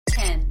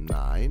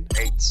9,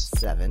 8,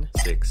 7,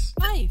 6,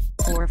 5,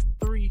 4,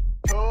 3,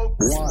 2,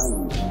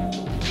 1.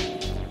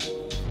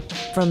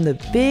 From the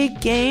big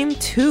game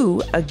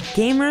to a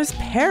gamer's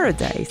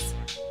paradise.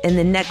 In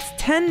the next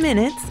 10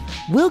 minutes,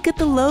 we'll get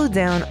the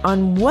lowdown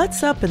on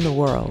what's up in the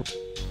world.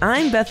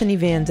 I'm Bethany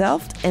Van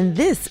Delft, and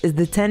this is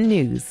the 10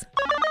 News.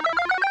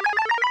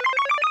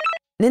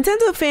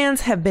 Nintendo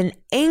fans have been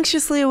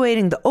anxiously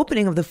awaiting the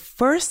opening of the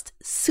first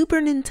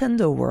Super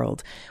Nintendo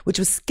World, which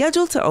was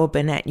scheduled to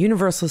open at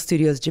Universal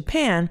Studios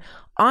Japan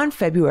on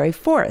February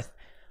 4th.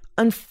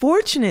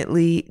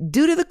 Unfortunately,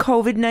 due to the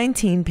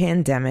COVID-19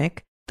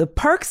 pandemic, the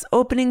park's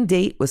opening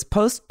date was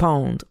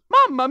postponed.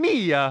 Mamma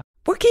mia!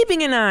 We're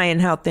keeping an eye on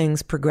how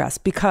things progress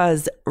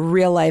because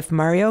real-life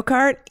Mario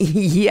Kart?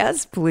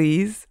 Yes,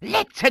 please.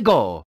 Let's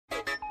go!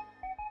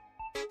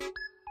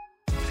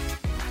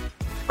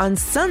 On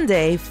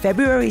Sunday,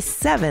 February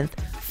 7th,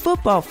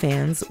 football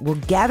fans will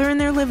gather in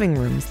their living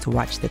rooms to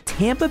watch the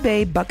Tampa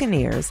Bay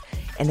Buccaneers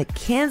and the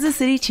Kansas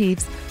City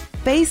Chiefs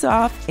face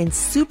off in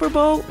Super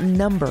Bowl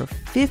number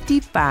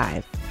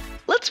 55.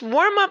 Let's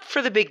warm up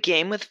for the big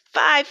game with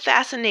 5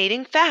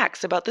 fascinating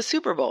facts about the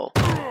Super Bowl.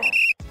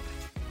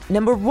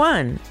 Number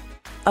 1,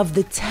 of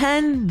the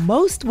 10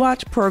 most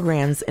watched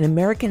programs in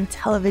American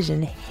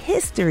television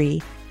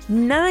history,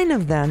 9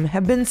 of them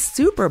have been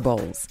Super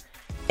Bowls.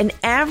 An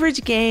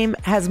average game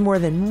has more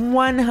than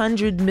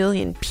 100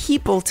 million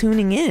people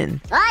tuning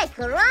in. Ay,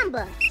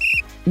 caramba!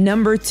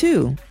 Number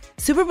 2,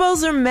 Super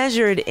Bowls are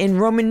measured in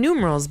Roman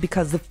numerals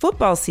because the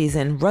football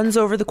season runs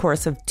over the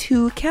course of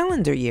 2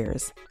 calendar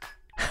years.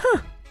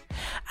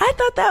 I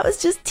thought that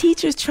was just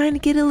teachers trying to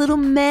get a little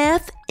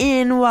math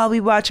in while we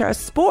watch our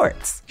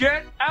sports.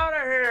 Get out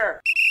of here!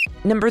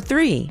 Number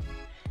 3,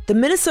 the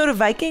Minnesota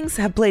Vikings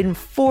have played in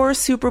 4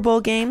 Super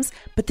Bowl games,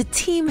 but the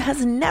team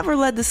has never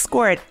led the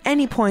score at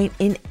any point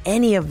in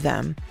any of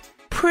them.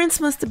 Prince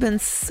must have been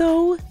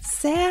so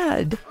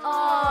sad.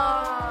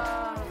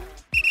 Aww.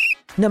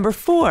 Number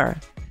 4,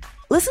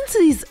 listen to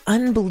these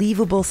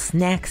unbelievable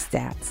snack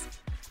stats.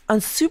 On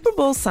Super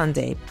Bowl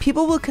Sunday,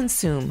 people will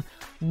consume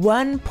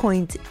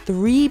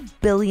 1.3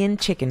 billion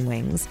chicken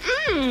wings,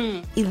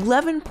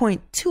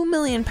 11.2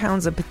 million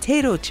pounds of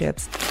potato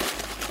chips,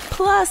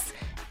 plus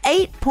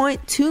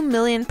 8.2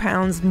 million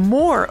pounds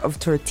more of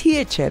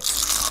tortilla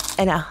chips,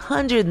 and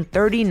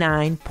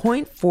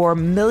 139.4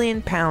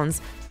 million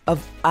pounds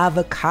of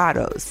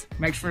avocados.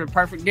 Makes for the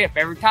perfect dip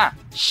every time.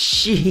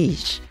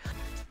 Sheesh.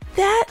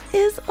 That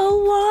is a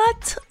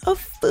lot of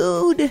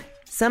food.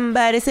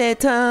 Somebody say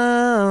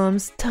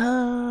Tums,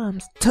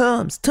 Tums,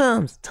 Tums,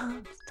 Tums,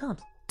 Tums, Tums,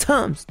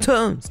 Tums,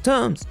 Tums,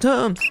 Tums,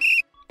 Tums.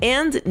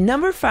 And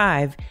number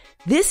 5,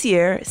 this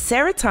year,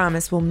 Sarah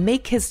Thomas will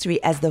make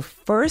history as the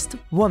first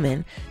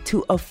woman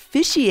to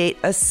officiate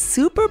a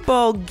Super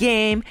Bowl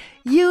game.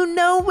 You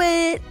know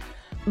it.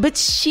 But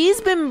she's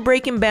been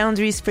breaking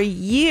boundaries for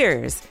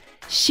years.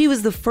 She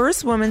was the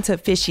first woman to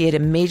officiate a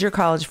major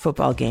college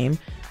football game,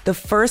 the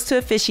first to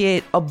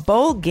officiate a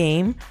bowl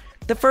game,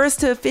 the first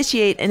to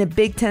officiate in a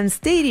Big Ten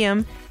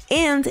stadium,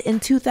 and in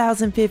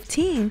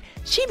 2015,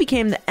 she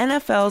became the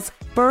NFL's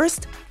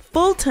first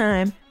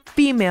full-time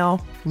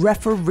female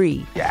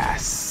referee.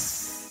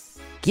 Yes!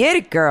 Get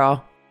it,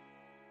 girl.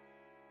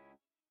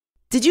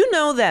 Did you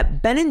know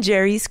that Ben &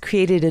 Jerry's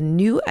created a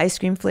new ice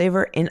cream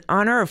flavor in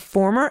honor of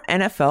former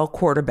NFL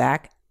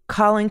quarterback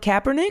Colin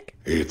Kaepernick?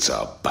 It's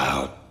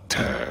about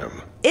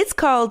time. It's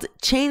called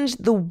Change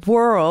the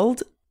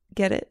World.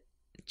 Get it?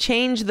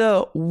 Change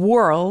the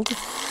World.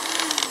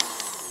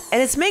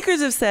 And its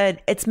makers have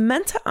said it's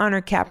meant to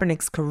honor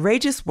Kaepernick's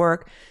courageous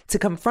work to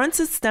confront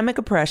systemic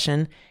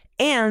oppression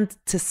and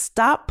to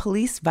stop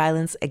police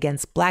violence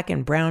against Black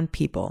and brown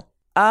people.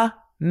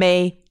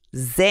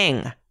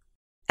 Amazing.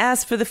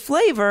 As for the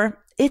flavor,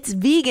 it's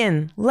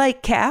vegan,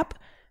 like Cap,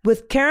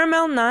 with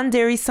caramel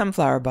non-dairy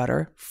sunflower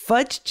butter,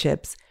 fudge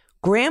chips,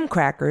 graham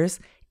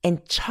crackers,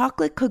 and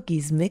chocolate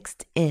cookies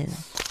mixed in.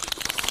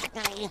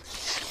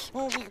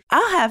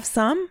 I'll have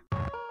some.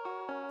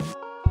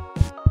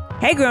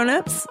 Hey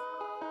grown-ups,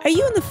 are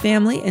you and the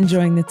family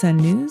enjoying the 10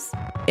 News?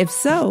 If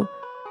so,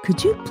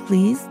 could you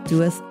please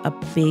do us a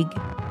big,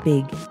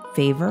 big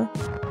favor?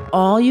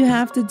 All you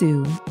have to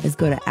do is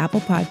go to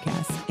Apple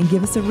Podcasts and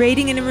give us a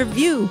rating and a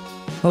review.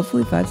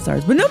 Hopefully 5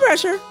 stars, but no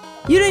pressure.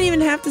 You don't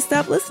even have to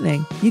stop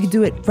listening. You can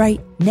do it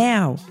right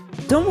now.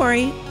 Don't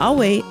worry, I'll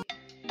wait.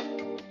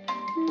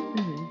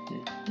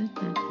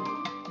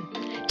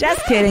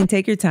 Just kidding.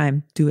 Take your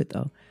time. Do it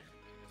though.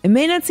 It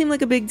may not seem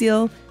like a big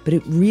deal, but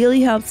it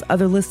really helps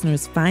other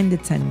listeners find the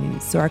 10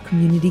 News so our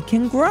community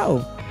can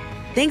grow.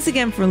 Thanks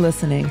again for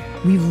listening.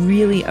 We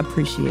really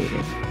appreciate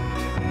it.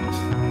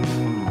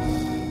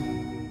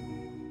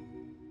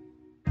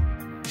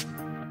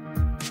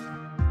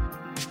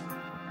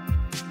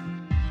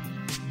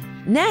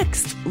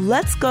 Next,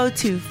 let's go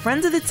to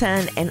Friends of the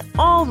 10 and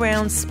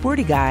all-round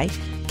sporty guy,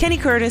 Kenny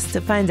Curtis, to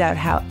find out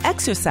how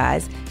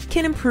exercise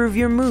can improve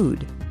your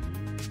mood.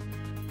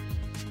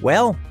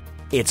 Well,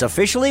 it's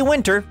officially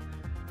winter.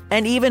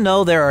 And even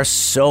though there are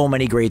so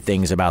many great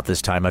things about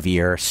this time of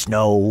year,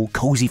 snow,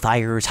 cozy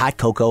fires, hot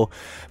cocoa,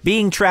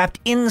 being trapped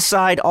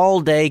inside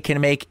all day can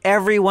make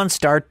everyone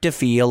start to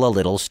feel a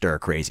little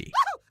stir-crazy.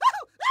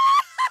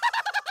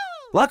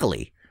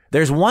 Luckily,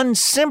 there's one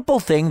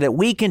simple thing that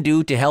we can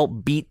do to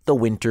help beat the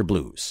winter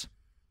blues.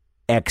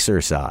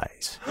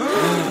 Exercise.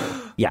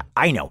 Yeah,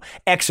 I know,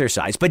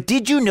 exercise. But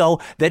did you know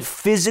that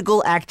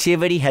physical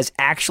activity has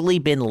actually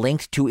been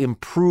linked to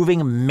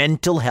improving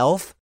mental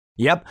health?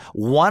 Yep,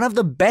 one of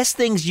the best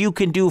things you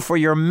can do for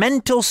your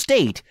mental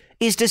state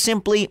is to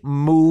simply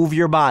move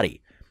your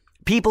body.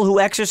 People who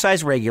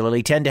exercise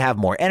regularly tend to have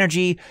more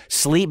energy,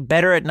 sleep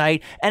better at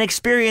night, and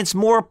experience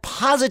more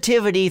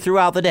positivity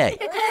throughout the day.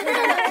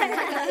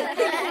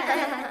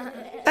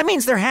 That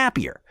means they're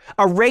happier.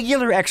 A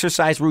regular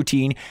exercise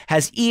routine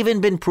has even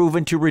been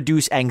proven to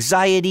reduce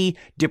anxiety,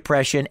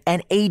 depression,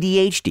 and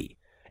ADHD.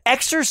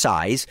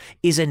 Exercise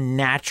is a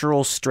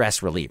natural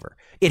stress reliever.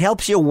 It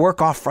helps you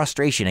work off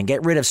frustration and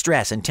get rid of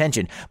stress and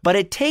tension, but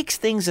it takes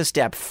things a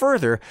step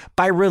further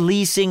by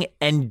releasing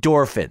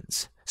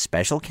endorphins,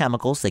 special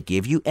chemicals that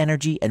give you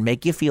energy and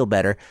make you feel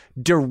better,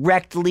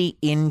 directly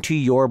into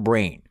your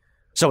brain.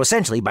 So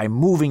essentially, by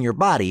moving your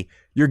body,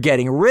 you're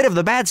getting rid of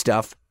the bad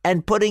stuff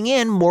and putting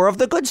in more of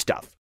the good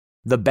stuff.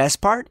 The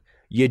best part?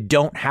 You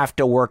don't have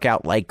to work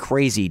out like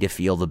crazy to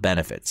feel the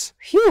benefits.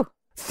 Phew.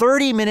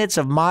 30 minutes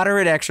of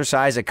moderate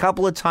exercise a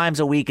couple of times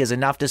a week is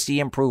enough to see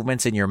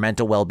improvements in your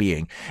mental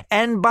well-being.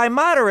 And by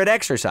moderate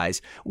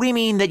exercise, we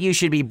mean that you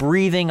should be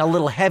breathing a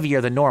little heavier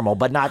than normal,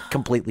 but not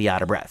completely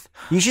out of breath.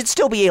 You should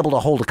still be able to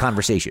hold a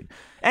conversation.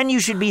 And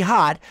you should be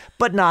hot,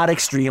 but not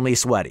extremely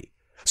sweaty.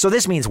 So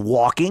this means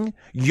walking,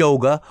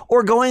 yoga,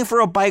 or going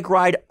for a bike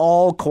ride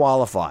all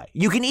qualify.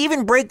 You can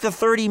even break the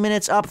 30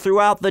 minutes up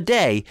throughout the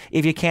day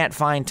if you can't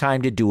find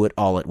time to do it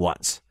all at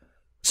once.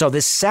 So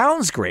this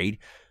sounds great,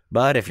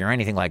 but if you're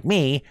anything like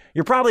me,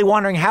 you're probably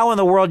wondering how in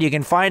the world you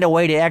can find a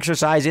way to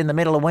exercise in the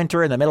middle of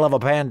winter, in the middle of a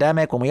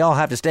pandemic, when we all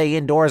have to stay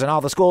indoors and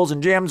all the schools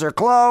and gyms are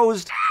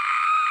closed.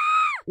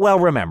 Well,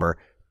 remember,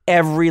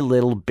 every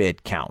little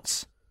bit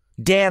counts.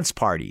 Dance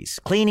parties,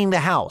 cleaning the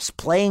house,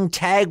 playing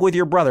tag with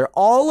your brother,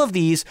 all of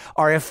these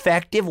are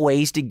effective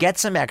ways to get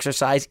some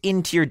exercise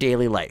into your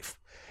daily life.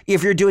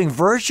 If you're doing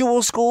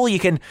virtual school, you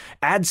can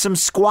add some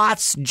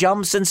squats,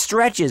 jumps, and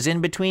stretches in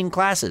between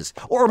classes.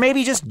 Or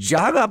maybe just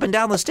jog up and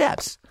down the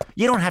steps.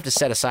 You don't have to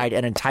set aside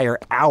an entire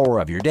hour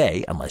of your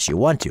day unless you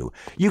want to.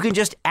 You can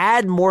just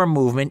add more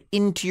movement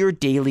into your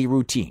daily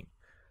routine.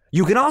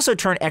 You can also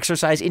turn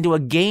exercise into a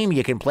game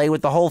you can play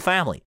with the whole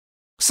family.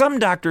 Some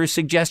doctors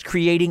suggest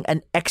creating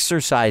an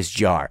exercise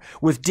jar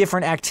with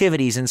different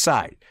activities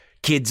inside.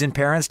 Kids and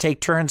parents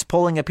take turns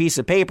pulling a piece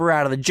of paper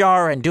out of the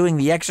jar and doing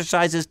the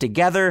exercises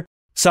together.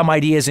 Some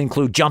ideas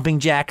include jumping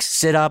jacks,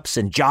 sit-ups,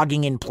 and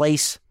jogging in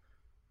place.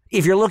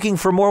 If you're looking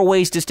for more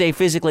ways to stay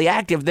physically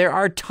active, there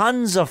are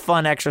tons of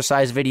fun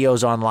exercise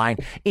videos online,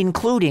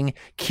 including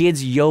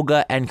kids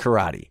yoga and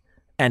karate.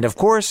 And of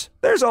course,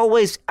 there's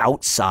always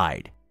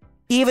outside.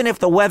 Even if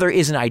the weather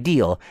isn't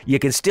ideal, you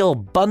can still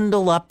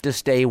bundle up to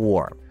stay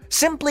warm.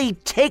 Simply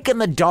taking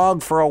the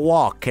dog for a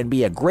walk can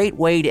be a great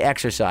way to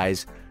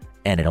exercise,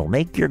 and it'll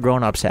make your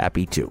grown-ups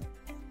happy too.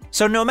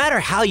 So no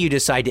matter how you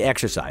decide to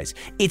exercise,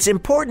 it's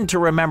important to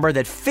remember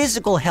that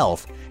physical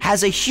health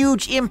has a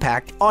huge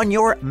impact on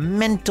your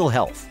mental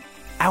health.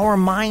 Our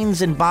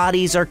minds and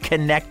bodies are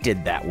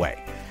connected that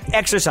way.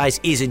 Exercise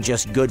isn't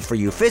just good for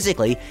you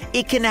physically,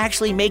 it can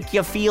actually make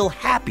you feel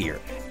happier,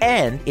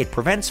 and it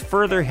prevents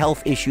further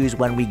health issues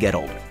when we get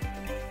older.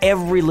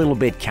 Every little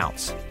bit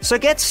counts. So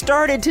get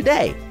started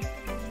today.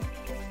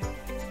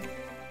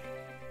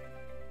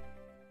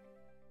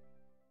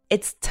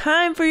 It's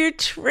time for your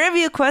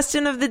trivia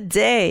question of the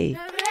day.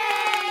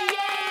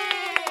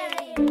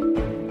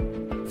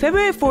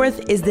 February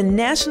 4th is the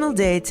National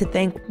Day to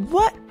thank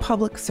what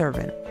public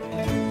servant?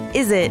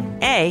 Is it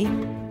A,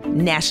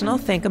 National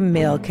Thank a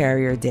Mail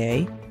Carrier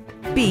Day,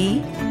 B,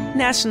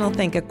 National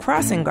Thank a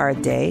Crossing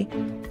Guard Day,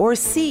 or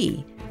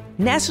C,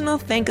 National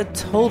Thank a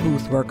Toll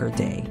Booth Worker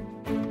Day?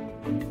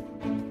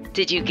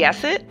 Did you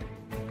guess it?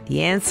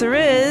 The answer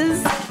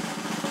is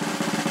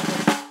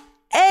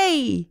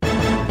A.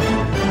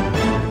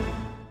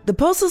 The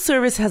Postal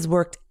Service has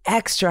worked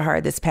extra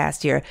hard this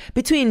past year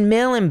between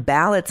mail-in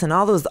ballots and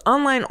all those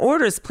online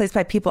orders placed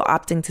by people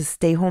opting to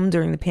stay home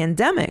during the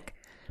pandemic.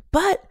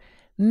 But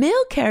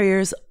mail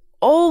carriers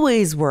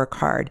always work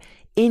hard.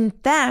 In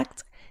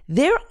fact,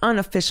 their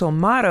unofficial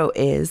motto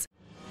is,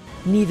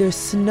 "Neither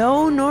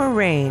snow nor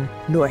rain,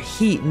 nor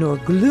heat nor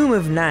gloom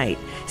of night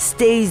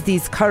stays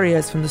these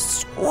couriers from the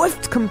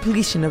swift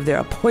completion of their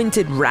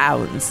appointed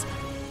rounds."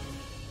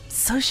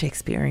 So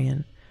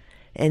Shakespearean.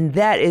 And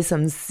that is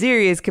some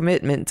serious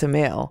commitment to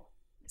mail.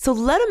 So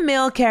let a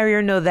mail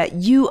carrier know that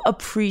you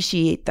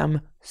appreciate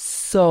them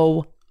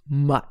so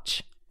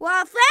much.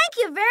 Well, thank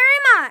you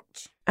very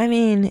much. I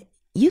mean,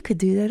 you could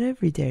do that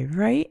every day,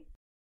 right?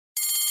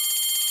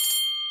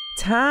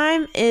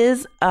 Time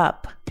is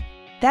up.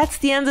 That's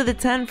the end of the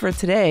 10 for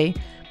today,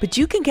 but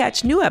you can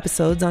catch new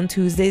episodes on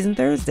Tuesdays and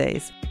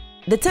Thursdays.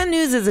 The 10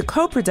 News is a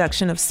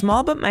co-production of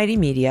Small But Mighty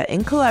Media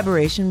in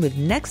collaboration with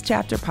Next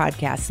Chapter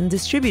Podcasts and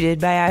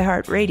distributed by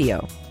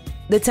iHeartRadio.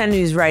 The 10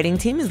 News writing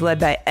team is led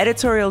by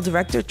editorial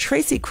director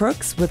Tracy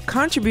Crooks with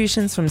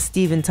contributions from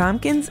Stephen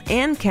Tompkins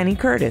and Kenny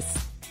Curtis.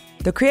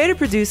 The creative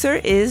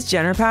producer is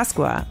Jenner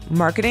Pasqua.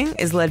 Marketing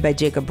is led by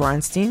Jacob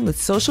Bronstein with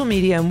social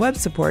media and web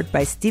support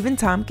by Stephen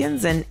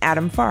Tompkins and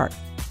Adam Farr.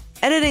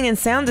 Editing and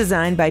sound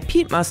design by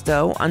Pete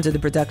Musto under the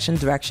production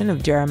direction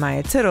of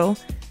Jeremiah Tittle.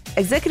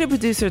 Executive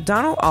producer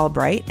Donald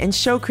Albright and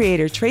show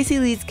creator Tracy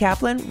Leeds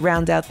Kaplan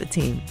round out the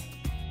team.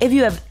 If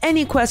you have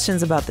any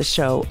questions about the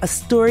show, a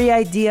story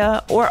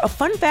idea, or a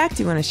fun fact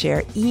you want to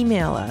share,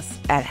 email us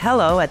at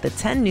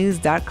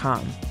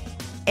hello@the10news.com.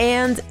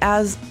 And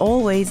as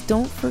always,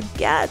 don't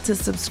forget to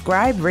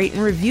subscribe, rate,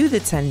 and review the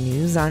 10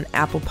 News on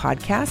Apple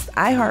Podcasts,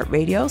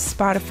 iHeartRadio,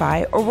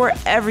 Spotify, or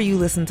wherever you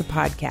listen to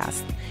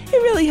podcasts. It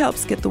really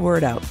helps get the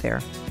word out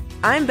there.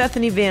 I'm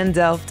Bethany Van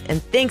Delft,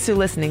 and thanks for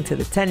listening to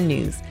the 10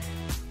 News.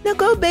 Now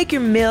go bake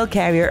your mail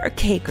carrier a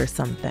cake or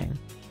something.